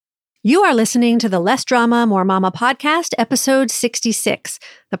You are listening to the Less Drama, More Mama podcast, episode 66,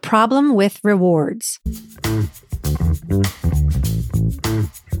 The Problem with Rewards.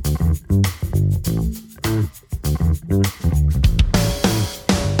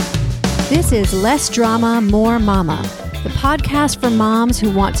 This is Less Drama, More Mama, the podcast for moms who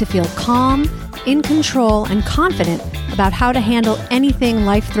want to feel calm, in control, and confident about how to handle anything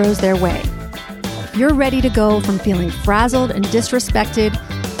life throws their way. If you're ready to go from feeling frazzled and disrespected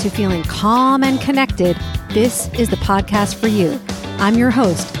to feeling calm and connected, this is the podcast for you. I'm your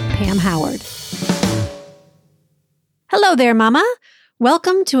host, Pam Howard. Hello there, Mama.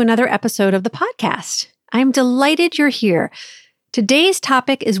 Welcome to another episode of the podcast. I'm delighted you're here. Today's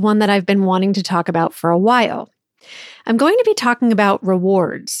topic is one that I've been wanting to talk about for a while. I'm going to be talking about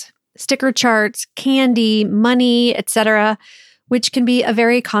rewards, sticker charts, candy, money, etc., which can be a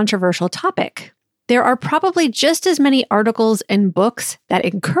very controversial topic. There are probably just as many articles and books that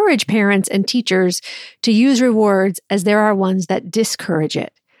encourage parents and teachers to use rewards as there are ones that discourage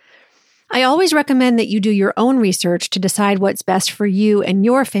it. I always recommend that you do your own research to decide what's best for you and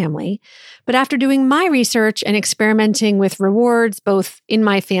your family. But after doing my research and experimenting with rewards, both in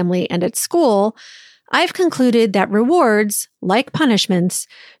my family and at school, I've concluded that rewards, like punishments,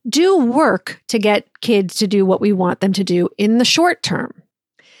 do work to get kids to do what we want them to do in the short term.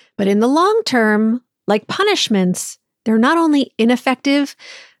 But in the long term, like punishments, they're not only ineffective,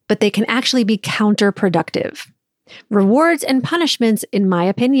 but they can actually be counterproductive. Rewards and punishments, in my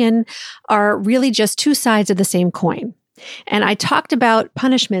opinion, are really just two sides of the same coin. And I talked about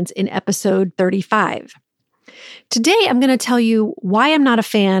punishments in episode 35. Today, I'm going to tell you why I'm not a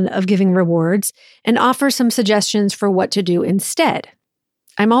fan of giving rewards and offer some suggestions for what to do instead.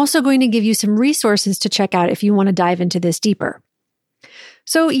 I'm also going to give you some resources to check out if you want to dive into this deeper.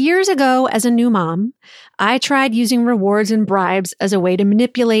 So years ago, as a new mom, I tried using rewards and bribes as a way to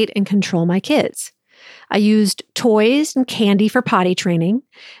manipulate and control my kids. I used toys and candy for potty training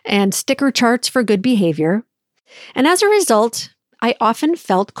and sticker charts for good behavior. And as a result, I often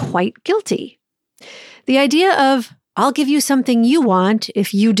felt quite guilty. The idea of, I'll give you something you want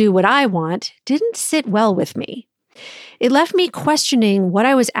if you do what I want, didn't sit well with me. It left me questioning what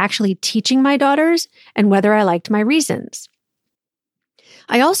I was actually teaching my daughters and whether I liked my reasons.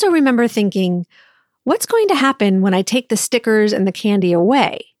 I also remember thinking, what's going to happen when I take the stickers and the candy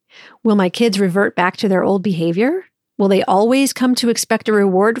away? Will my kids revert back to their old behavior? Will they always come to expect a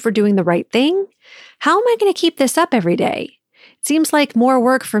reward for doing the right thing? How am I going to keep this up every day? It seems like more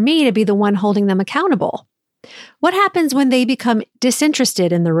work for me to be the one holding them accountable. What happens when they become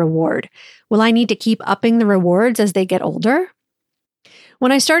disinterested in the reward? Will I need to keep upping the rewards as they get older?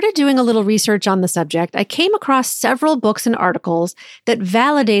 When I started doing a little research on the subject, I came across several books and articles that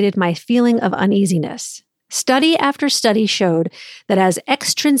validated my feeling of uneasiness. Study after study showed that as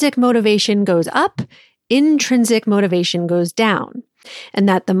extrinsic motivation goes up, intrinsic motivation goes down, and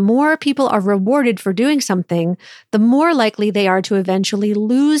that the more people are rewarded for doing something, the more likely they are to eventually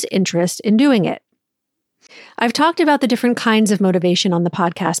lose interest in doing it. I've talked about the different kinds of motivation on the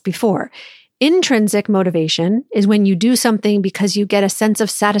podcast before. Intrinsic motivation is when you do something because you get a sense of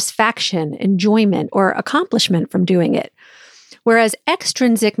satisfaction, enjoyment, or accomplishment from doing it. Whereas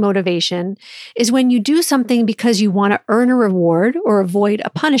extrinsic motivation is when you do something because you want to earn a reward or avoid a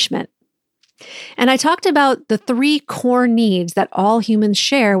punishment. And I talked about the three core needs that all humans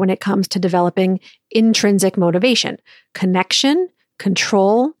share when it comes to developing intrinsic motivation: connection,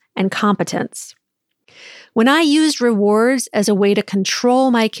 control, and competence. When I used rewards as a way to control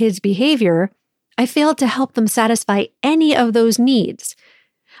my kids' behavior, I failed to help them satisfy any of those needs.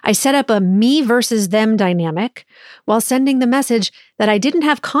 I set up a me versus them dynamic while sending the message that I didn't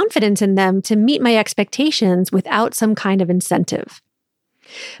have confidence in them to meet my expectations without some kind of incentive.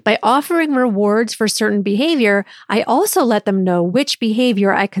 By offering rewards for certain behavior, I also let them know which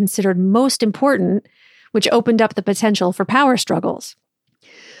behavior I considered most important, which opened up the potential for power struggles.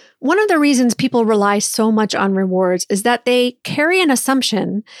 One of the reasons people rely so much on rewards is that they carry an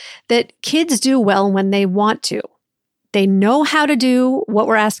assumption that kids do well when they want to. They know how to do what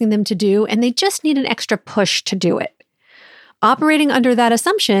we're asking them to do, and they just need an extra push to do it. Operating under that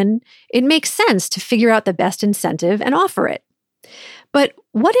assumption, it makes sense to figure out the best incentive and offer it. But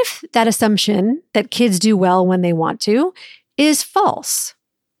what if that assumption that kids do well when they want to is false?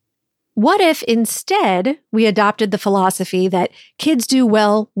 What if instead we adopted the philosophy that kids do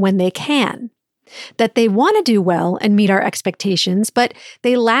well when they can, that they want to do well and meet our expectations, but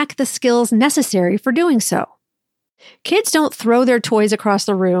they lack the skills necessary for doing so? Kids don't throw their toys across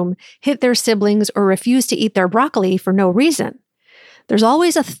the room, hit their siblings, or refuse to eat their broccoli for no reason. There's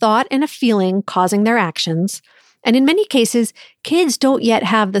always a thought and a feeling causing their actions, And in many cases, kids don't yet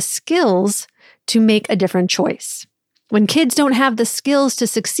have the skills to make a different choice. When kids don't have the skills to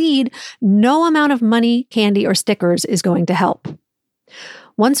succeed, no amount of money, candy, or stickers is going to help.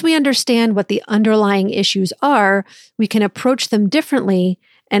 Once we understand what the underlying issues are, we can approach them differently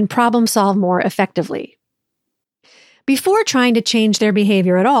and problem solve more effectively. Before trying to change their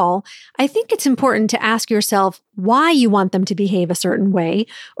behavior at all, I think it's important to ask yourself why you want them to behave a certain way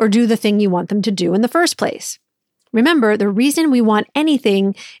or do the thing you want them to do in the first place. Remember, the reason we want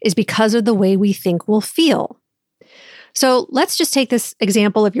anything is because of the way we think we'll feel. So let's just take this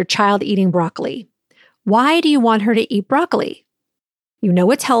example of your child eating broccoli. Why do you want her to eat broccoli? You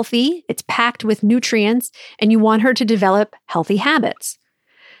know it's healthy, it's packed with nutrients, and you want her to develop healthy habits.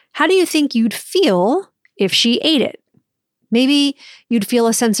 How do you think you'd feel if she ate it? Maybe you'd feel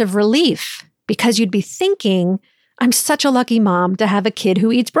a sense of relief because you'd be thinking, I'm such a lucky mom to have a kid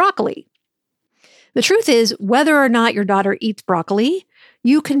who eats broccoli. The truth is, whether or not your daughter eats broccoli,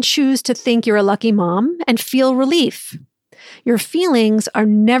 you can choose to think you're a lucky mom and feel relief. Your feelings are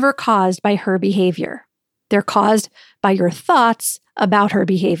never caused by her behavior. They're caused by your thoughts about her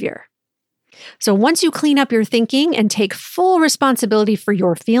behavior. So once you clean up your thinking and take full responsibility for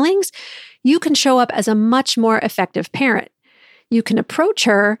your feelings, you can show up as a much more effective parent. You can approach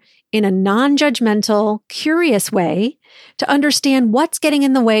her in a non-judgmental, curious way to understand what's getting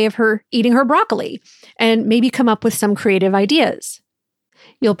in the way of her eating her broccoli and maybe come up with some creative ideas.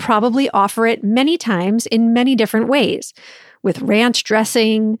 You'll probably offer it many times in many different ways, with ranch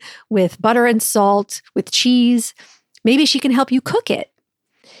dressing, with butter and salt, with cheese. Maybe she can help you cook it.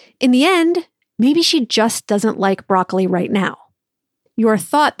 In the end, maybe she just doesn't like broccoli right now. Your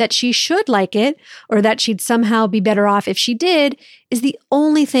thought that she should like it or that she'd somehow be better off if she did is the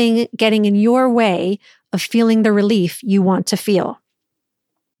only thing getting in your way of feeling the relief you want to feel.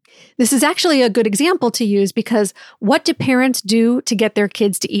 This is actually a good example to use because what do parents do to get their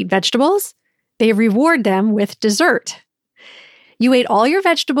kids to eat vegetables? They reward them with dessert. You ate all your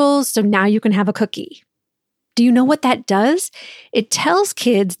vegetables, so now you can have a cookie. Do you know what that does? It tells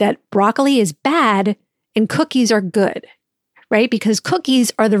kids that broccoli is bad and cookies are good, right? Because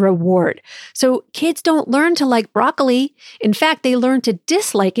cookies are the reward. So kids don't learn to like broccoli. In fact, they learn to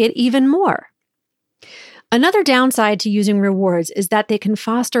dislike it even more. Another downside to using rewards is that they can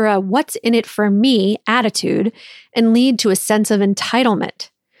foster a what's in it for me attitude and lead to a sense of entitlement.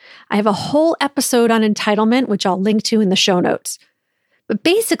 I have a whole episode on entitlement, which I'll link to in the show notes. But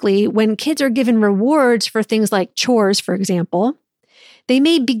basically, when kids are given rewards for things like chores, for example, they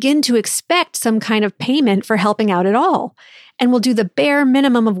may begin to expect some kind of payment for helping out at all, and will do the bare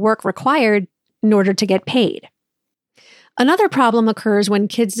minimum of work required in order to get paid. Another problem occurs when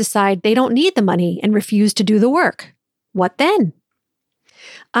kids decide they don't need the money and refuse to do the work. What then?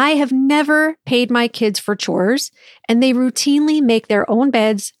 I have never paid my kids for chores, and they routinely make their own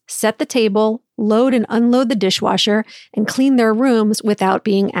beds, set the table, load and unload the dishwasher, and clean their rooms without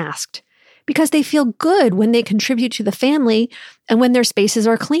being asked, because they feel good when they contribute to the family and when their spaces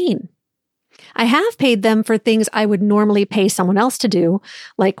are clean. I have paid them for things I would normally pay someone else to do,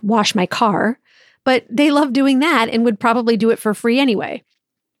 like wash my car, but they love doing that and would probably do it for free anyway.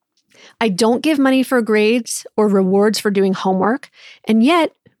 I don't give money for grades or rewards for doing homework, and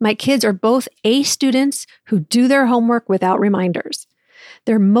yet my kids are both A students who do their homework without reminders.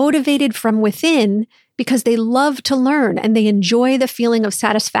 They're motivated from within because they love to learn and they enjoy the feeling of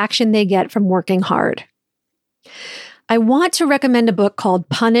satisfaction they get from working hard. I want to recommend a book called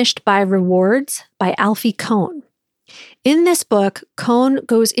Punished by Rewards by Alfie Kohn. In this book, Kohn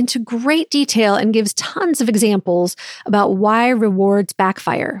goes into great detail and gives tons of examples about why rewards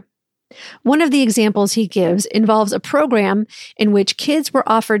backfire. One of the examples he gives involves a program in which kids were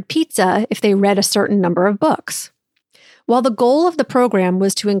offered pizza if they read a certain number of books. While the goal of the program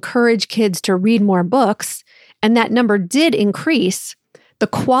was to encourage kids to read more books, and that number did increase, the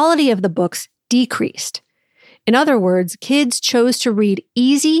quality of the books decreased. In other words, kids chose to read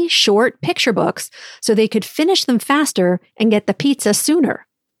easy, short picture books so they could finish them faster and get the pizza sooner.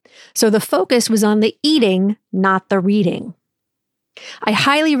 So the focus was on the eating, not the reading. I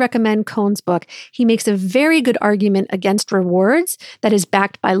highly recommend Kohn's book. He makes a very good argument against rewards that is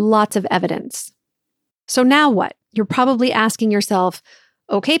backed by lots of evidence. So now what? You're probably asking yourself,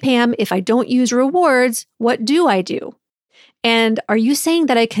 okay, Pam, if I don't use rewards, what do I do? And are you saying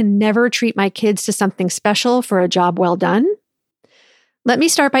that I can never treat my kids to something special for a job well done? Let me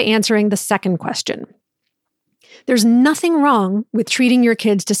start by answering the second question. There's nothing wrong with treating your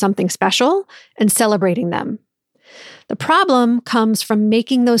kids to something special and celebrating them. The problem comes from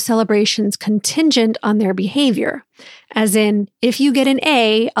making those celebrations contingent on their behavior, as in, if you get an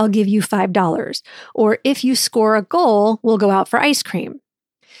A, I'll give you $5, or if you score a goal, we'll go out for ice cream.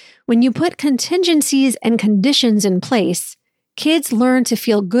 When you put contingencies and conditions in place, kids learn to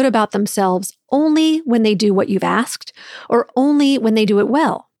feel good about themselves only when they do what you've asked, or only when they do it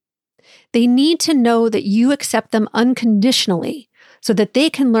well. They need to know that you accept them unconditionally so that they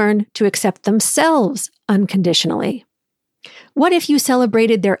can learn to accept themselves unconditionally. What if you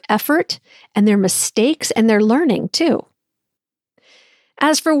celebrated their effort and their mistakes and their learning too?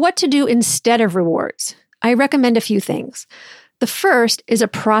 As for what to do instead of rewards, I recommend a few things. The first is a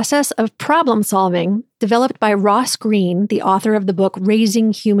process of problem solving developed by Ross Greene, the author of the book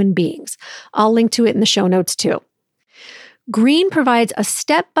Raising Human Beings. I'll link to it in the show notes too. Greene provides a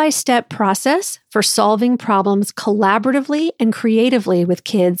step-by-step process for solving problems collaboratively and creatively with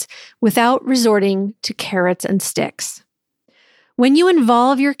kids without resorting to carrots and sticks. When you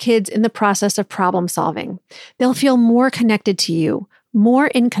involve your kids in the process of problem solving, they'll feel more connected to you, more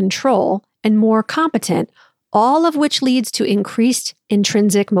in control, and more competent, all of which leads to increased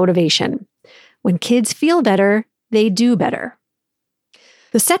intrinsic motivation. When kids feel better, they do better.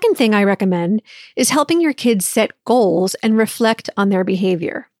 The second thing I recommend is helping your kids set goals and reflect on their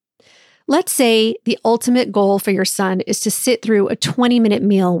behavior. Let's say the ultimate goal for your son is to sit through a 20-minute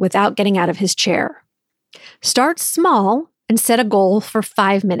meal without getting out of his chair. Start small and set a goal for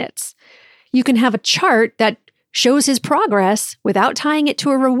 5 minutes. You can have a chart that shows his progress without tying it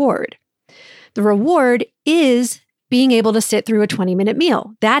to a reward. The reward is being able to sit through a 20-minute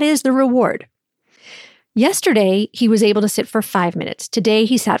meal. That is the reward. Yesterday, he was able to sit for 5 minutes. Today,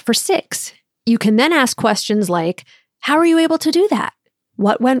 he sat for 6. You can then ask questions like, how are you able to do that?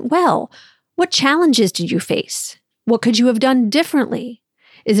 What went well? What challenges did you face? What could you have done differently?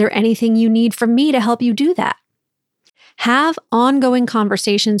 Is there anything you need from me to help you do that? Have ongoing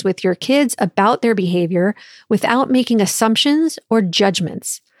conversations with your kids about their behavior without making assumptions or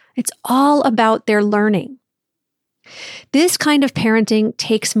judgments. It's all about their learning. This kind of parenting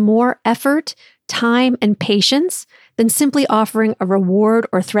takes more effort, time, and patience than simply offering a reward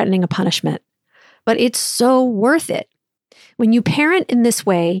or threatening a punishment. But it's so worth it. When you parent in this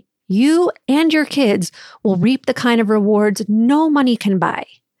way, you and your kids will reap the kind of rewards no money can buy: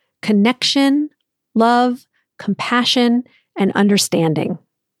 connection, love, compassion, and understanding.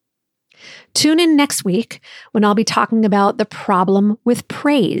 Tune in next week when I'll be talking about the problem with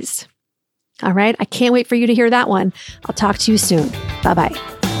praise. All right, I can't wait for you to hear that one. I'll talk to you soon. Bye-bye.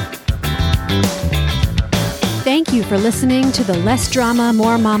 Thank you for listening to the Less Drama,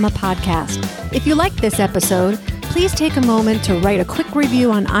 More Mama podcast. If you liked this episode, please take a moment to write a quick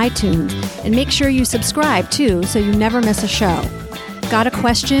review on iTunes and make sure you subscribe too so you never miss a show. Got a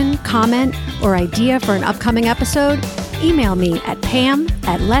question, comment, or idea for an upcoming episode? Email me at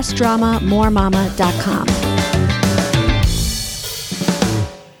pam@lessdramamoremama.com.